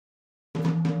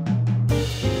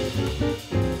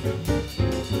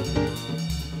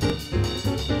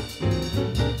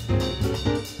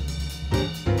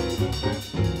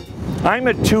I'm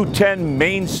at 210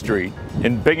 Main Street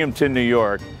in Binghamton, New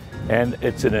York, and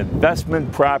it's an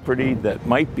investment property that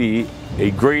might be a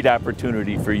great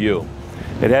opportunity for you.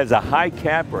 It has a high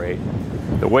cap rate.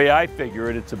 The way I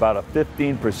figure it, it's about a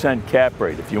 15% cap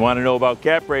rate. If you want to know about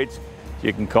cap rates,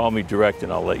 you can call me direct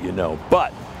and I'll let you know.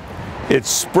 But it's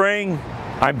spring.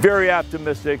 I'm very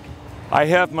optimistic. I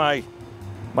have my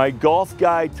golf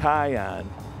guy tie on.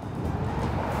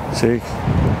 See,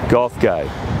 golf guy.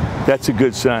 That's a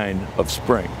good sign of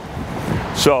spring.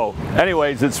 So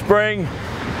anyways, it's spring.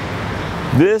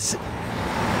 This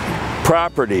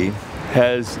property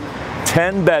has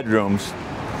 10 bedrooms.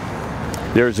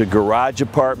 There's a garage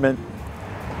apartment.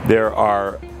 There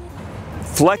are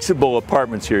flexible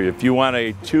apartments here. If you want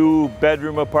a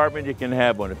 2-bedroom apartment, you can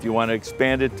have one. If you want to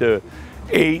expand it to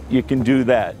 8, you can do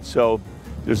that. So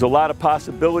there's a lot of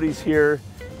possibilities here.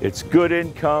 It's good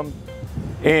income,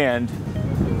 and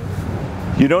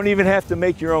you don't even have to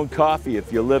make your own coffee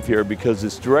if you live here because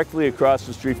it's directly across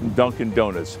the street from Dunkin'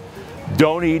 Donuts.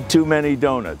 Don't eat too many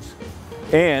donuts.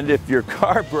 And if your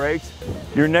car breaks,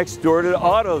 you're next door to the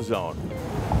AutoZone.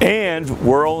 And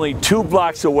we're only 2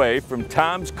 blocks away from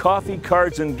Tom's Coffee,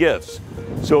 Cards, and Gifts.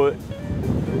 So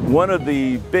one of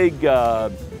the big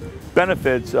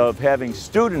benefits of having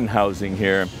student housing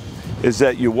here is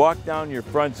that you walk down your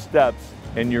front steps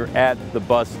and you're at the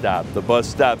bus stop. The bus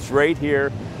stop's right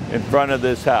here in front of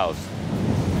this house.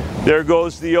 There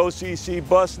goes the OCC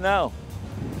bus now.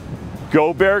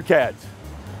 Go Bearcats.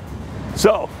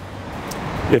 So,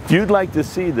 if you'd like to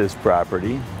see this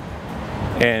property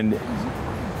and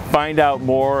find out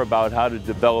more about how to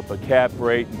develop a cap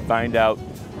rate and find out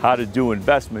how to do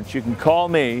investments, you can call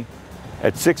me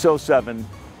at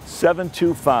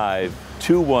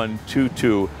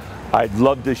 607-725-2122. I'd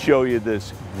love to show you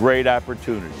this great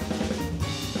opportunity.